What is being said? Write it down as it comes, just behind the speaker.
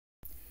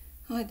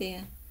Hi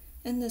there.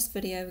 In this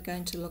video we're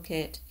going to look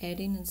at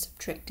adding and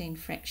subtracting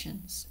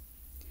fractions.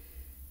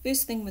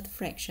 First thing with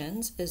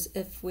fractions is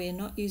if we're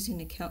not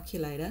using a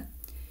calculator,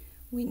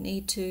 we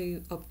need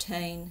to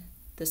obtain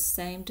the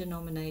same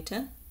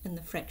denominator in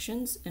the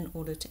fractions in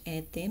order to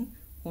add them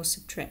or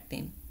subtract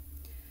them.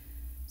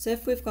 So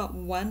if we've got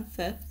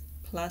 1/5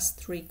 plus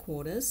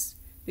 3/4,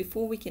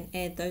 before we can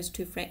add those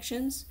two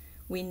fractions,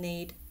 we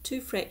need two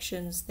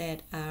fractions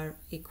that are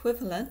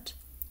equivalent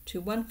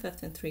to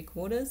 1/5 and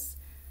 3/4,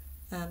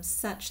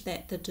 such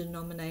that the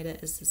denominator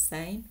is the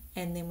same,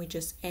 and then we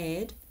just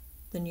add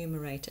the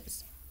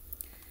numerators.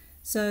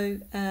 So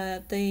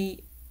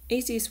the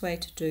easiest way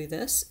to do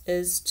this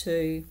is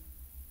to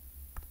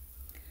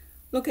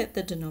look at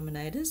the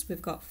denominators.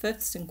 We've got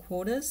fifths and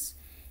quarters,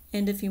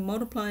 and if you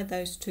multiply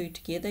those two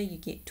together you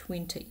get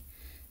 20.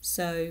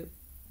 So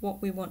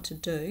what we want to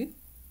do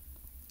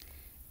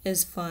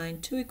is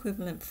find two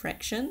equivalent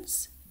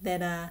fractions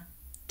that are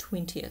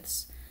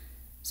 20ths.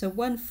 So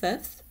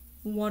 1/5,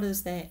 what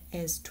is that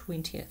as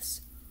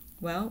 20ths?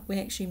 Well,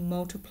 we're actually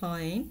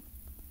multiplying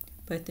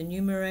both the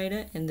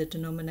numerator and the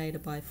denominator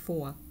by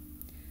 4.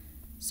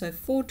 So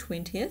 4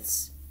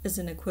 20ths is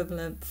an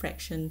equivalent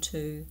fraction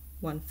to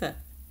 1/5.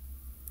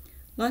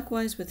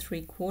 Likewise with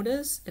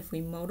 3/4, if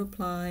we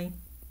multiply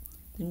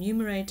the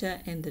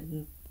numerator and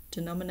the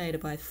denominator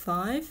by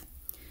 5,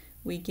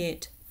 we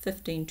get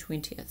 15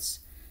 20ths.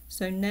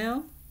 So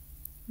now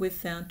we've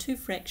found two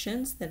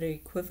fractions that are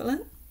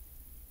equivalent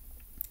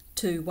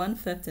to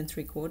 1/5 and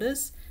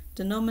 3/4.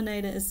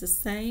 Denominator is the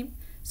same,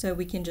 so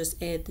we can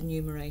just add the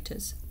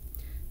numerators.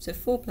 So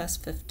 4 plus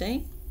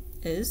 15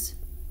 is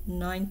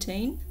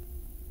 19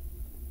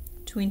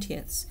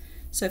 20ths.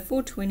 So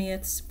 4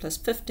 20ths plus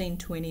 15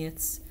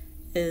 20ths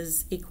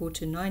is equal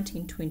to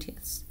 19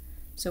 20ths.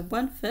 So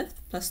 1/5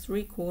 plus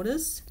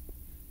 3/4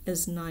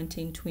 is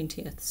 19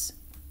 20ths.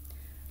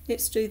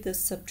 Let's do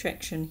this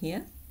subtraction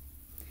here.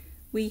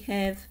 We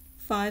have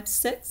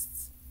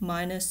 5/6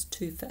 minus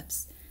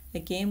 2/5.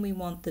 Again, we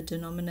want the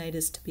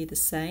denominators to be the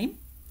same.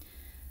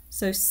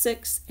 So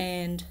 6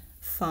 and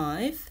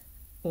 5,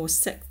 or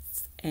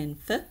 6ths and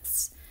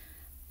 5ths,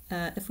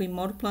 if we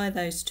multiply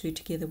those two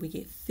together we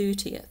get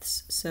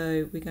 30ths.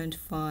 So we're going to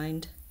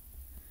find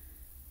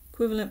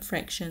equivalent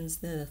fractions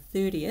that are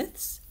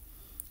 30ths.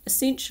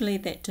 Essentially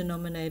that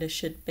denominator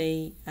should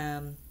be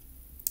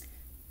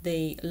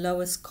the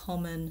lowest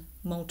common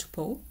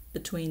multiple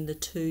between the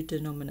two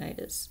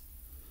denominators.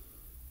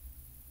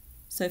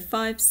 So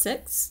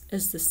 5/6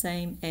 is the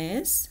same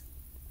as,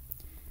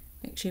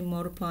 actually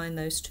multiplying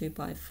those two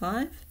by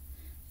 5,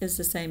 is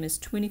the same as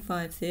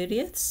 25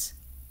 30ths.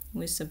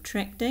 We're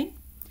subtracting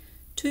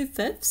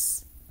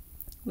 2/5.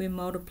 We're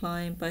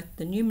multiplying both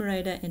the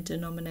numerator and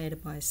denominator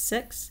by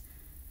 6.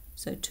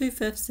 So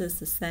 2/5 is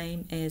the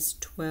same as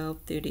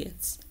 12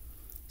 30ths.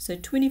 So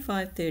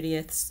 25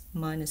 30ths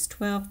minus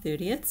 12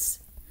 30ths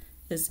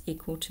is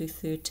equal to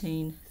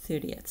 13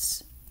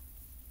 30ths.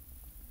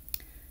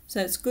 So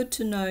it's good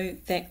to know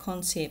that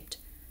concept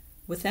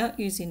without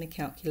using a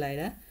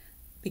calculator,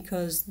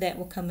 because that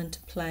will come into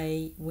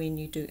play when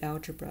you do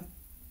algebra.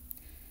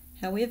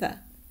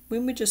 However,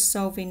 when we're just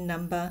solving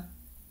number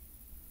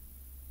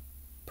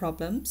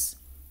problems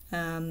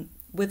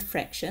with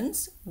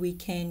fractions, we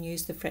can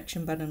use the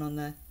fraction button on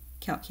the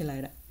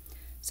calculator.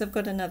 So I've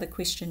got another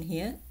question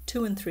here,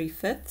 2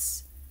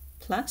 3/5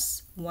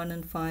 plus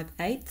 1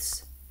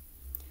 5/8.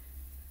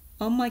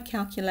 On my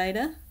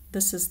calculator,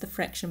 this is the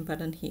fraction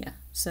button here.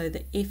 So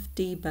the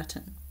FD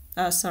button,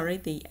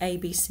 the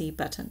ABC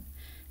button.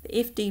 The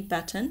FD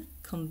button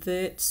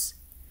converts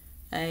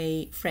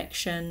a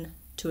fraction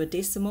to a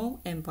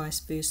decimal and vice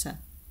versa.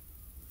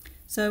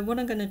 So what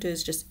I'm going to do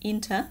is just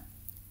enter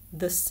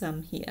this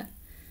sum here.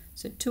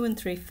 So 2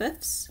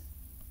 3/5.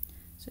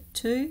 So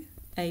 2,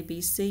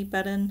 ABC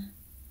button,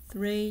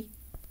 3,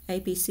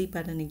 ABC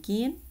button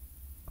again,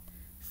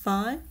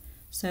 5.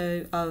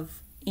 So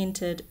I've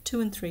entered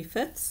 2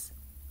 3/5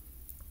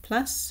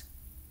 plus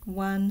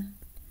 1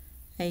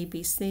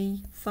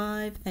 ABC,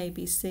 5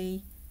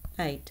 ABC,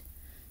 8.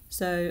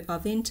 So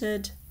I've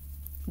entered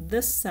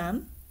this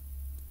sum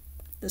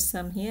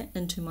here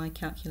into my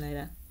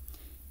calculator.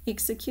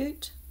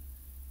 Execute.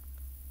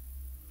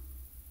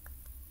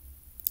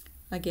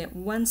 I get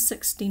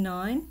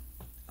 169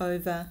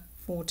 over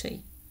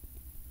 40.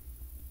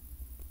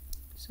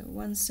 So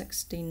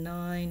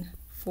 169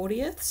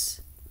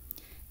 40ths.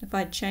 If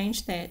I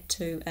change that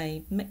to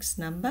a mixed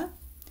number,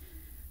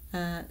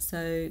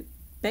 so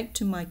back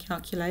to my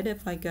calculator,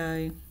 if I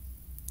go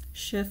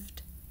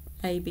Shift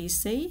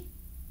ABC,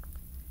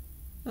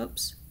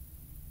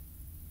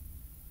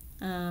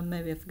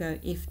 maybe if I go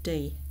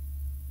FD,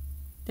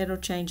 that'll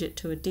change it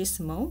to a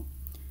decimal.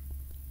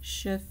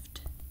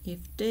 Shift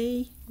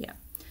FD, yeah.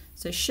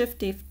 So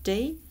Shift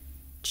FD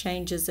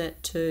changes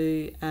it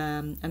to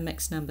a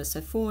mixed number,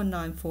 so 4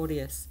 9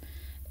 40ths.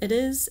 It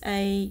is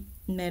a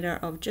matter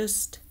of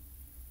just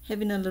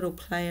having a little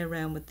play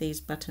around with these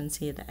buttons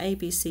here, the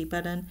ABC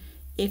button,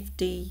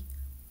 FD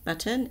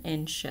button,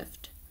 and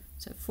Shift.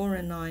 So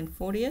 4 9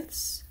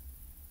 40ths,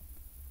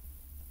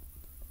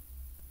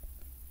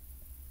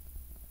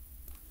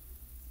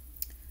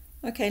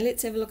 Okay,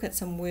 let's have a look at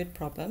some word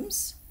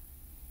problems.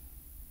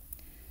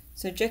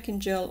 So Jack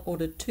and Jill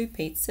ordered 2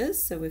 pizzas,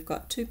 so we've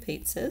got 2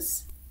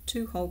 pizzas,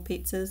 2 whole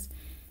pizzas.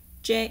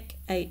 Jack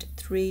ate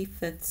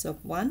 3/5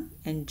 of one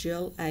and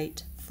Jill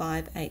ate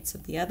 5/8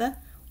 of the other.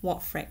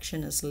 What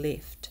fraction is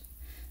left?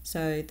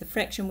 So the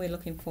fraction we're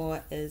looking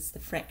for is the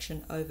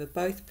fraction over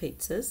both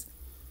pizzas.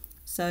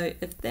 So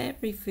if that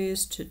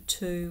refers to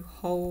two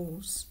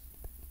holes,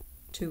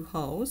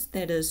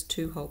 that is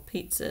 2 whole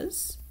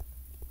pizzas.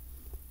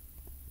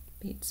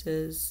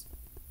 Pizzas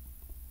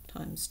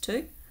times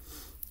 2.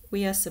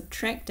 We are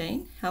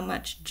subtracting how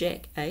much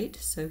Jack ate,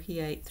 so he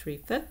ate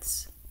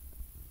 3/5.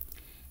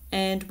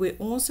 And we're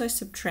also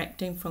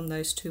subtracting from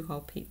those 2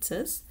 whole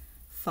pizzas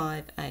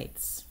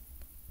 5/8.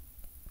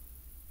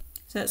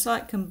 So it's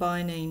like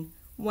combining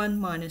 1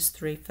 minus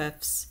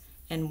 3/5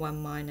 and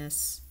 1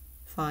 minus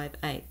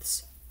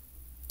 5/8.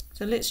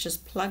 So let's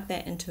just plug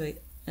that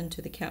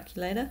into the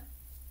calculator.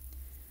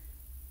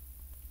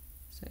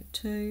 So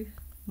 2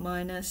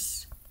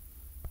 minus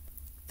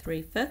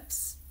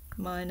 3/5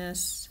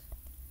 minus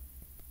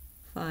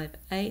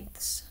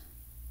 5/8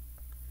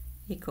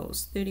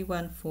 equals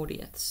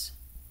 31/40.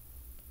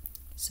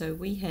 So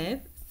we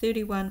have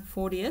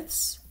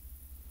 31/40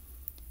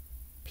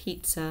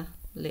 pizza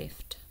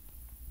left.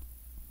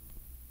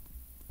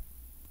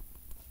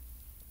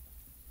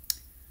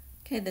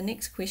 Okay, the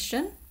next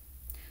question.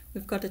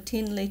 We've got a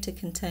 10-litre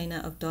container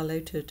of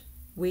diluted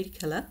weed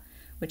killer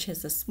which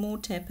has a small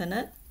tap in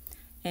it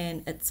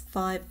and it's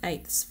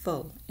 5/8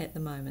 full at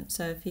the moment.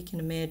 So if you can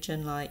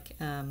imagine like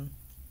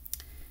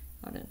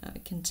I don't know, a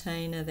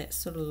container that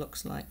sort of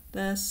looks like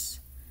this,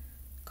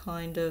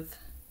 kind of,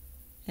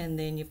 and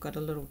then you've got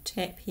a little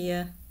tap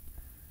here,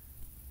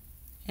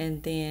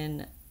 and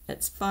then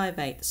it's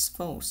 5/8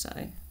 full,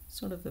 so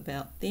sort of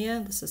about there.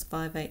 This is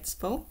 5/8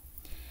 full,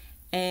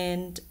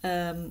 and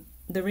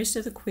the rest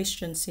of the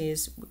question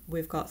says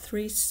we've got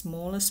 3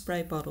 smaller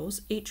spray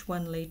bottles, each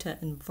 1 litre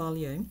in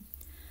volume.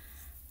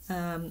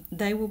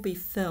 They will be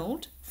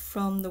filled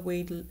from the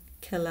weed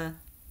killer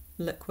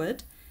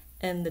liquid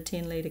in the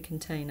 10-litre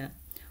container.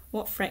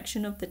 What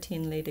fraction of the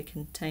 10-litre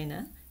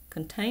container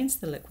contains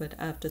the liquid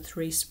after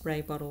 3 spray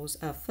bottles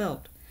are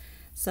filled?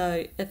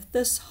 So if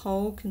this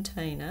whole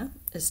container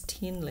is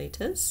 10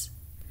 litres,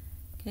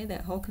 okay,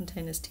 that whole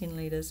container is 10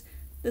 litres,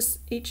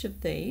 each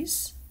of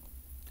these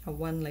are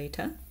 1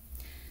 litre.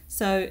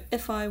 So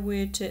if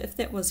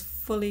that was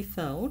fully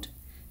filled,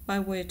 if I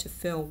were to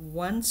fill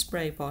 1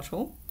 spray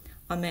bottle,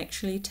 I'm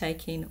actually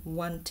taking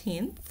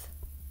 1/10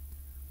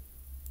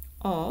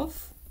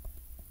 of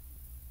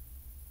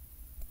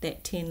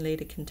that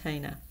 10-litre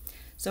container.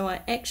 So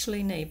I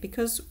actually need,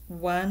 because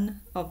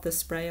one of the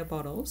sprayer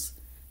bottles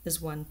is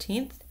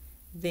 1/10,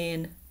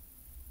 then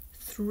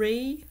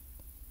three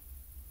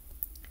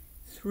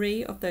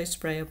of those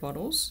sprayer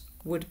bottles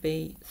would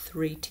be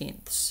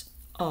 3/10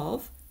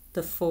 of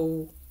the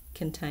full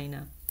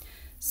container.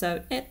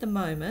 So at the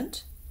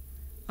moment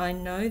I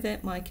know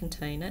that my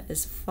container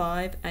is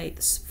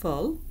 5/8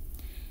 full,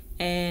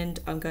 and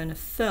I'm going to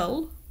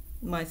fill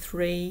my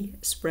 3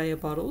 sprayer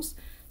bottles,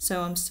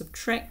 so I'm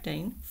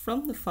subtracting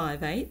from the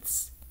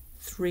 5/8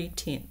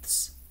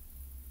 3/10.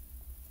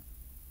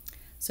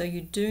 So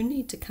you do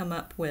need to come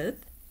up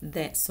with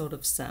that sort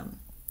of sum.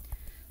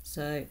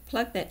 So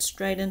plug that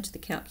straight into the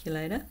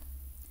calculator.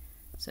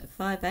 So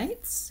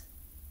 5/8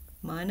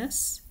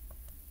 minus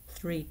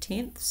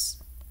 3/10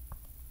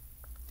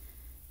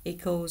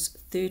 equals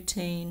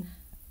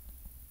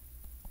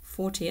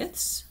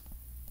 13/40.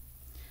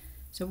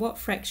 So what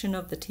fraction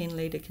of the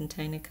 10-litre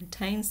container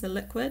contains the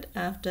liquid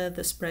after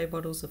the spray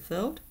bottles are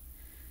filled?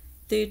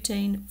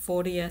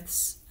 13/40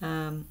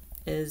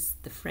 is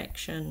the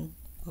fraction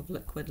of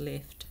liquid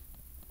left.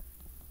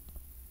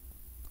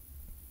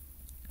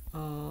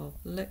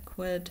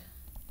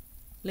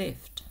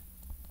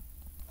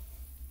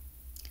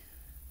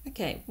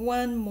 Okay,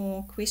 one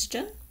more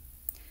question.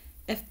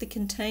 If the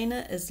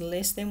container is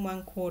less than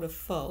 1/4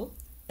 full,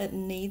 it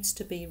needs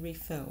to be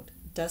refilled.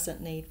 It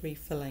doesn't need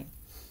refilling.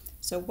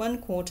 So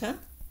 1/4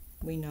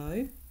 we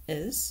know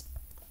is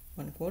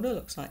 1/4,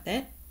 looks like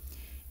that.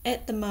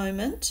 At the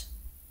moment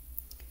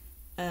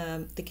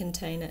the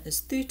container is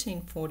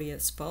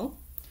 13/40 full,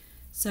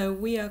 so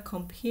we are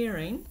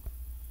comparing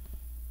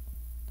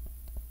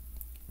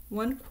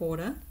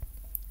 1/4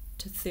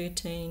 to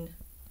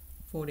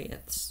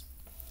 13/40.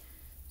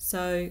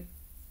 So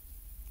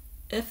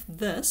if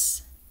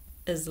this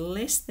is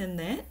less than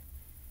that,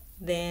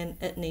 then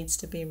it needs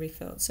to be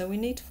refilled. So we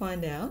need to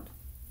find out,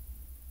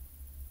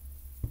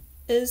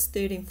 is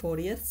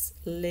 13/40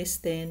 less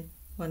than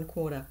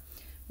 1/4?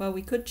 Well,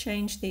 we could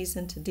change these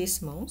into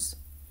decimals.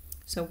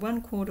 So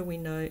 1/4 we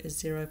know is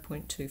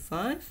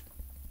 0.25,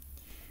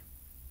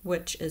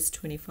 which is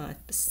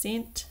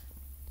 25%.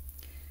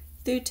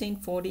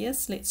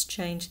 13/40, let's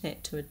change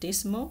that to a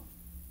decimal.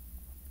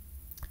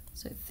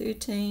 So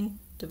 13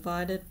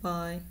 divided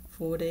by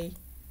 40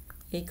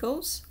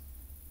 equals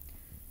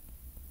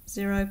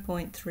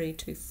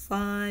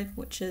 0.325,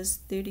 which is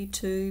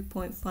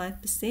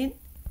 32.5%.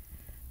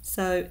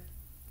 So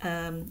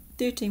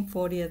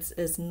 13/40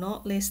 is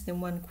not less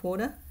than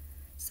 1/4,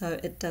 so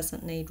it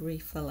doesn't need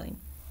refilling.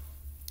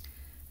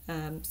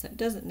 So it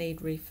doesn't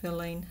need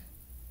refilling.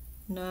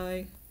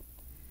 No,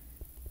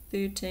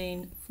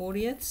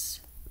 13/40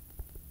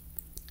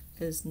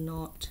 is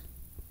not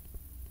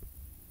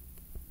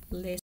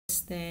less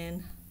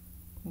than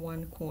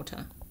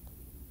 1/4.